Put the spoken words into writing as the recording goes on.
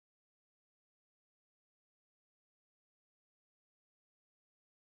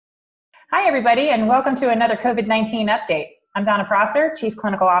Hi, everybody, and welcome to another COVID-19 update. I'm Donna Prosser, Chief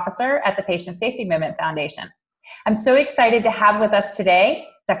Clinical Officer at the Patient Safety Movement Foundation. I'm so excited to have with us today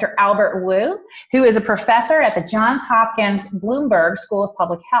Dr. Albert Wu, who is a professor at the Johns Hopkins Bloomberg School of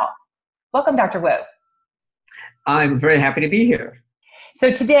Public Health. Welcome, Dr. Wu. I'm very happy to be here. So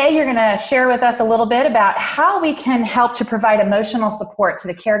today you're going to share with us a little bit about how we can help to provide emotional support to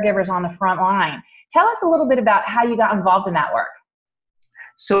the caregivers on the front line. Tell us a little bit about how you got involved in that work.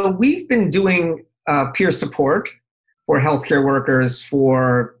 So we've been doing peer support for healthcare workers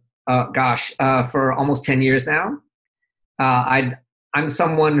for almost 10 years now. I'm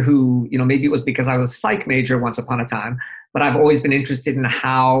someone who, maybe it was because I was a psych major once upon a time, but I've always been interested in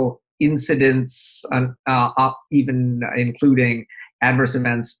how incidents, even including adverse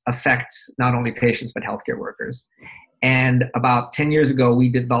events, affect not only patients but healthcare workers. And about 10 years ago, we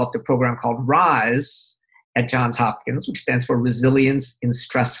developed a program called RISE at Johns Hopkins, which stands for Resilience in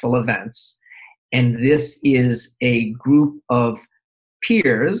Stressful Events. And this is a group of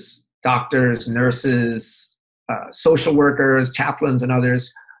peers, doctors, nurses, social workers, chaplains, and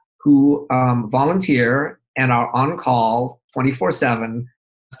others who volunteer and are on call 24/7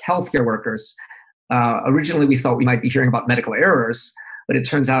 healthcare workers. Originally, we thought we might be hearing about medical errors, but it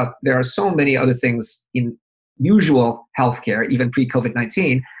turns out there are so many other things in usual healthcare, even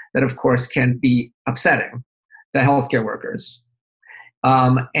pre-COVID-19, that of course can be upsetting to healthcare workers.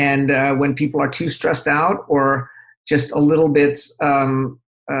 When people are too stressed out or just a little bit, just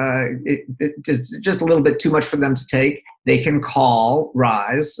a little bit too much for them to take, they can call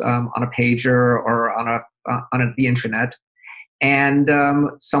RISE on a pager or on the intranet, and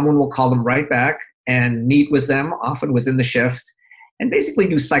someone will call them right back and meet with them, often within the shift, and basically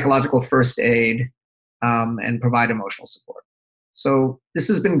do psychological first aid and provide emotional support. So this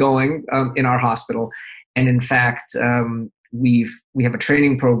has been going in our hospital, and in fact, we have a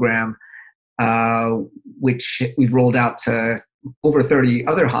training program which we've rolled out to over 30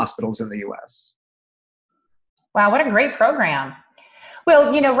 other hospitals in the U.S. Wow, what a great program.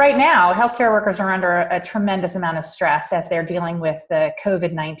 Well, right now, healthcare workers are under a tremendous amount of stress as they're dealing with the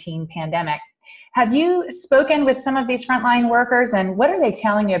COVID-19 pandemic. Have you spoken with some of these frontline workers, and what are they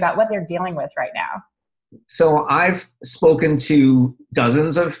telling you about what they're dealing with right now? So I've spoken to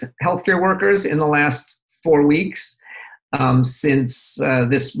dozens of healthcare workers in the last 4 weeks since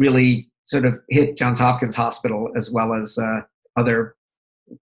this really sort of hit Johns Hopkins Hospital, as well as other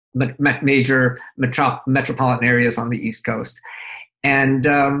major metropolitan areas on the East Coast. And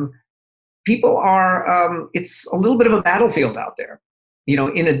people are, it's a little bit of a battlefield out there.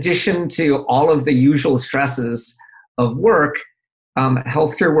 In addition to all of the usual stresses of work,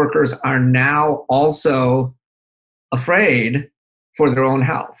 healthcare workers are now also afraid for their own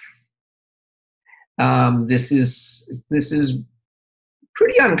health. This is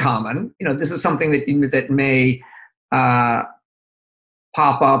pretty uncommon. This is something that may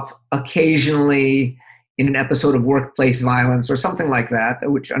pop up occasionally in an episode of workplace violence or something like that,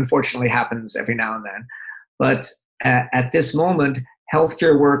 which unfortunately happens every now and then. But at this moment,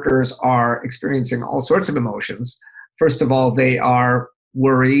 healthcare workers are experiencing all sorts of emotions. First of all, they are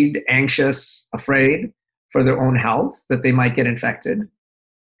worried, anxious, afraid for their own health, that they might get infected.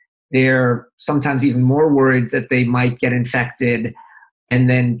 They're sometimes even more worried that they might get infected and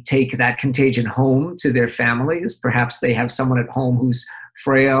then take that contagion home to their families. Perhaps they have someone at home who's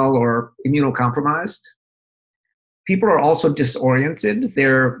frail or immunocompromised. People are also disoriented.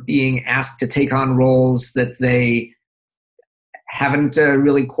 They're being asked to take on roles that they haven't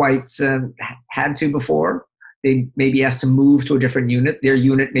really quite had to before. They may be asked to move to a different unit. Their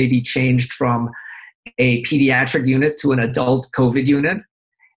unit may be changed from a pediatric unit to an adult COVID unit.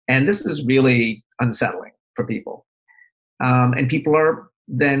 And this is really unsettling for people. And people are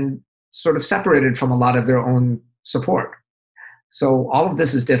then sort of separated from a lot of their own support. So all of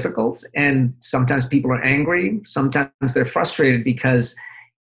this is difficult, and sometimes people are angry. Sometimes they're frustrated because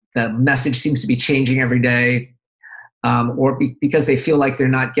the message seems to be changing every day, because they feel like they're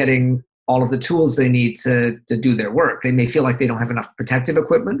not getting all of the tools they need to do their work. They may feel like they don't have enough protective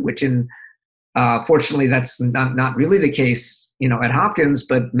equipment, which fortunately that's not really the case, at Hopkins,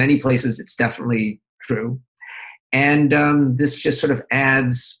 but many places it's definitely true. And this just sort of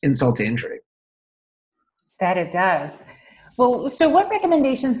adds insult to injury. That it does. Well, so what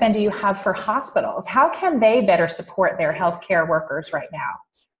recommendations then do you have for hospitals? How can they better support their healthcare workers right now?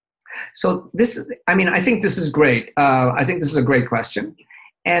 So I think this is great. I think this is a great question.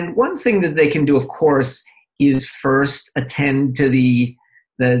 And one thing that they can do, of course, is first attend to the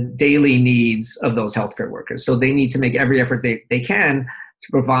daily needs of those healthcare workers. So they need to make every effort they can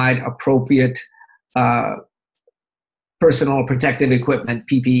to provide appropriate personal protective equipment,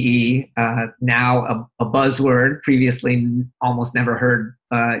 PPE, now a buzzword, previously almost never heard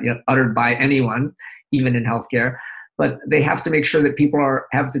uttered by anyone, even in healthcare. But they have to make sure that people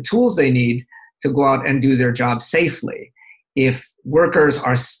have the tools they need to go out and do their job safely. If workers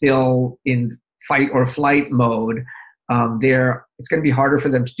are still in fight or flight mode, it's going to be harder for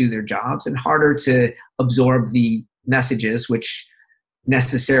them to do their jobs and harder to absorb the messages, which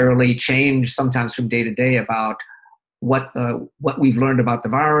necessarily change sometimes from day to day about what we've learned about the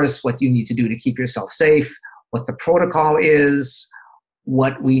virus, what you need to do to keep yourself safe, what the protocol is,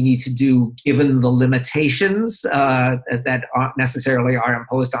 what we need to do given the limitations that aren't necessarily are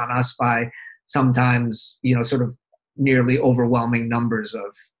imposed on us by sometimes, sort of nearly overwhelming numbers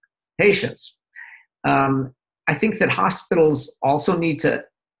of patients. I think that hospitals also need to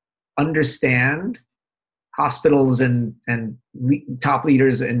understand, hospitals and top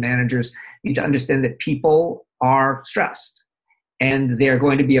leaders and managers need to understand that people are stressed and they're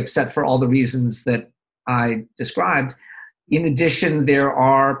going to be upset for all the reasons that I described. In addition,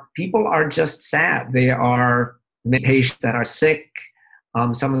 people are just sad. They are patients that are sick,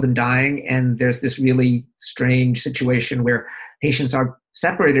 some of them dying, and there's this really strange situation where patients are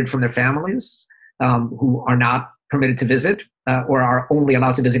separated from their families, who are not permitted to visit or are only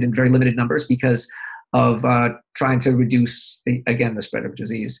allowed to visit in very limited numbers because of trying to reduce, again, the spread of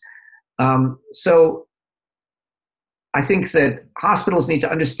disease. So I think that hospitals need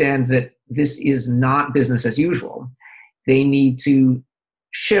to understand that this is not business as usual. They need to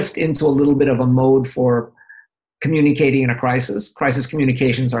shift into a little bit of a mode for communicating in a crisis. Crisis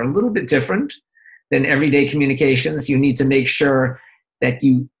communications are a little bit different than everyday communications. You need to make sure that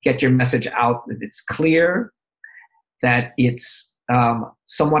you get your message out, that it's clear, that it's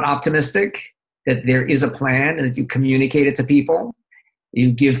somewhat optimistic, that there is a plan, and that you communicate it to people. You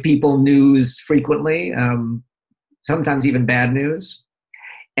give people news frequently, sometimes even bad news,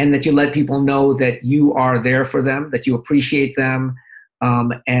 and that you let people know that you are there for them, that you appreciate them,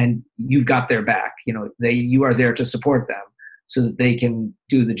 and you've got their back. You are there to support them so that they can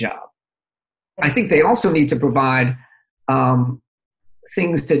do the job. I think they also need to provide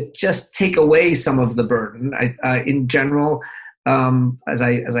things to just take away some of the burden. In general, as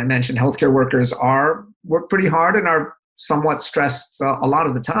I mentioned, healthcare workers work pretty hard and are somewhat stressed a lot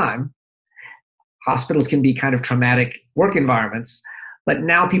of the time. Hospitals can be kind of traumatic work environments, but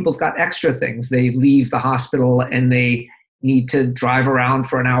now people have got extra things. They leave the hospital and they need to drive around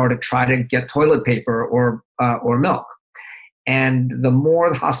for an hour to try to get toilet paper or milk. And the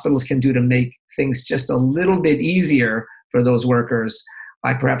more the hospitals can do to make things just a little bit easier for those workers,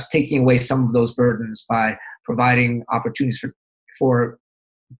 by perhaps taking away some of those burdens, by providing opportunities for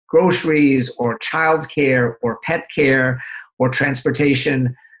groceries or childcare or pet care or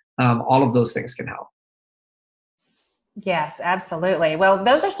transportation, all of those things can help. Yes, absolutely. Well,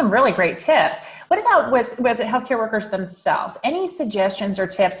 those are some really great tips. What about with healthcare workers themselves? Any suggestions or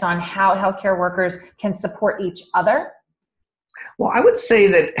tips on how healthcare workers can support each other? Well, I would say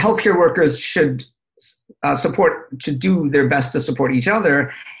that healthcare workers should do their best to support each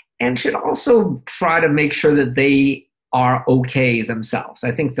other, and should also try to make sure that they are okay themselves.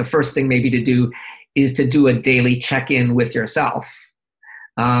 I think the first thing maybe to do is to do a daily check-in with yourself,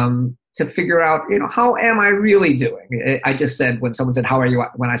 to figure out, how am I really doing? I just said, when someone said, how are you?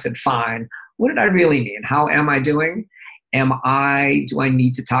 When I said fine, what did I really mean? How am I doing? Do I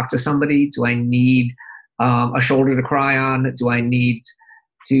need to talk to somebody? Do I need a shoulder to cry on? Do I need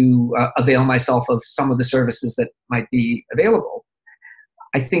to avail myself of some of the services that might be available?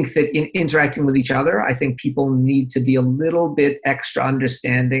 I think that in interacting with each other, I think people need to be a little bit extra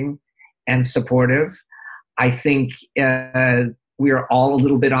understanding and supportive. I think we are all a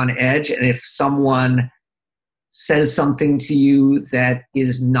little bit on edge, and if someone says something to you that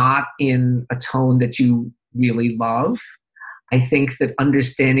is not in a tone that you really love, I think that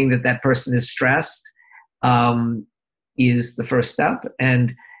understanding that that person is stressed is the first step,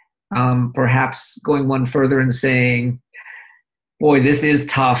 and perhaps going one further and saying, boy, this is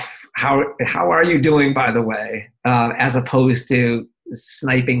tough. How are you doing, by the way? As opposed to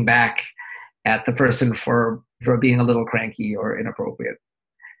sniping back at the person for being a little cranky or inappropriate.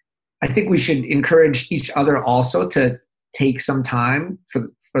 I think we should encourage each other also to take some time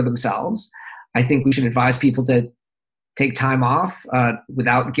for themselves. I think we should advise people to take time off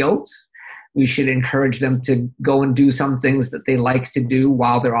without guilt. We should encourage them to go and do some things that they like to do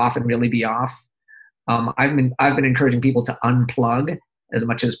while they're off and really be off. I've been encouraging people to unplug as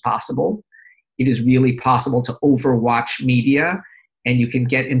much as possible. It is really possible to overwatch media, and you can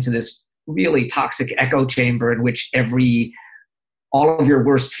get into this really toxic echo chamber in which all of your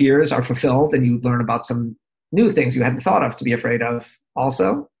worst fears are fulfilled, and you learn about some new things you hadn't thought of to be afraid of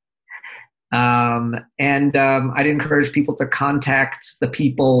also. I'd encourage people to contact the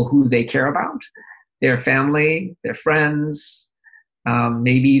people who they care about, their family, their friends,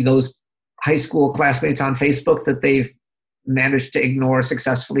 maybe those high school classmates on Facebook that they've managed to ignore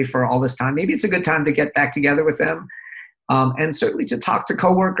successfully for all this time. Maybe it's a good time to get back together with them. And certainly to talk to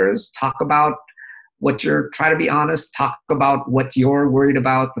coworkers, talk about try to be honest, talk about what you're worried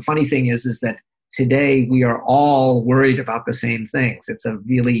about. The funny thing is that today we are all worried about the same things. It's a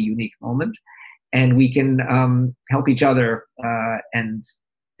really unique moment, and we can help each other and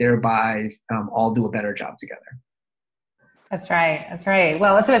thereby all do a better job together. That's right. That's right.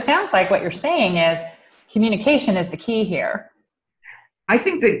 Well, so it sounds like what you're saying is communication is the key here. I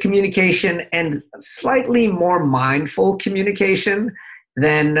think that communication, and slightly more mindful communication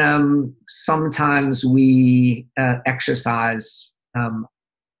than sometimes we exercise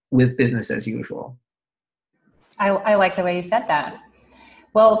with business as usual. I like the way you said that.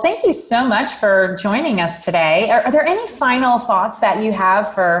 Well, thank you so much for joining us today. Are there any final thoughts that you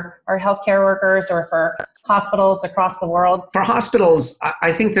have for our healthcare workers or for hospitals across the world? For hospitals,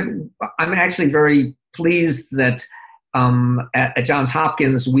 I think that I'm actually very pleased that at Johns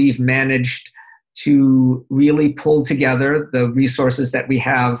Hopkins, we've managed to really pull together the resources that we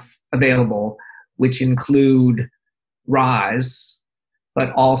have available, which include RISE,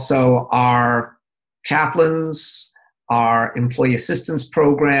 but also our chaplains, our employee assistance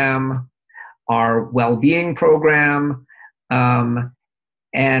program, our well-being program,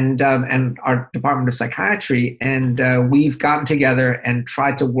 and our Department of Psychiatry. And we've gotten together and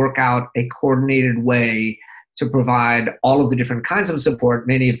tried to work out a coordinated way to provide all of the different kinds of support,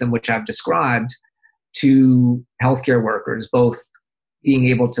 many of them which I've described, to healthcare workers, both being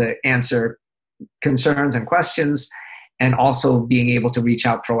able to answer concerns and questions, and also being able to reach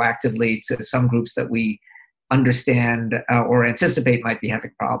out proactively to some groups that we understand or anticipate might be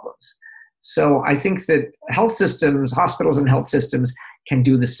having problems. So I think that health systems, hospitals and health systems can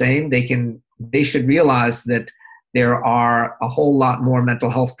do the same. They should realize that there are a whole lot more mental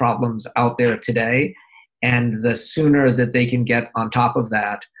health problems out there today. And the sooner that they can get on top of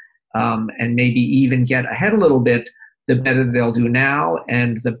that, and maybe even get ahead a little bit, the better they'll do now,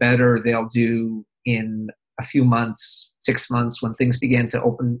 and the better they'll do in a few months, 6 months, when things begin to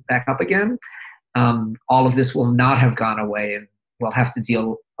open back up again. All of this will not have gone away, and we'll have to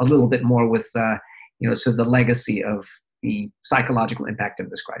deal a little bit more with, so the legacy of the psychological impact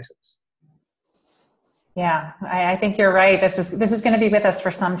of this crisis. Yeah, I think you're right. This is going to be with us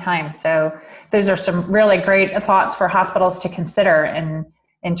for some time. So those are some really great thoughts for hospitals to consider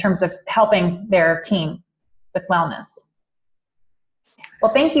in terms of helping their team with wellness.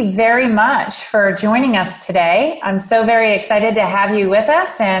 Well, thank you very much for joining us today. I'm so very excited to have you with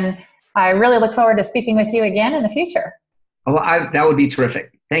us, and I really look forward to speaking with you again in the future. Well, that would be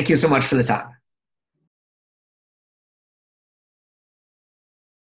terrific. Thank you so much for the time.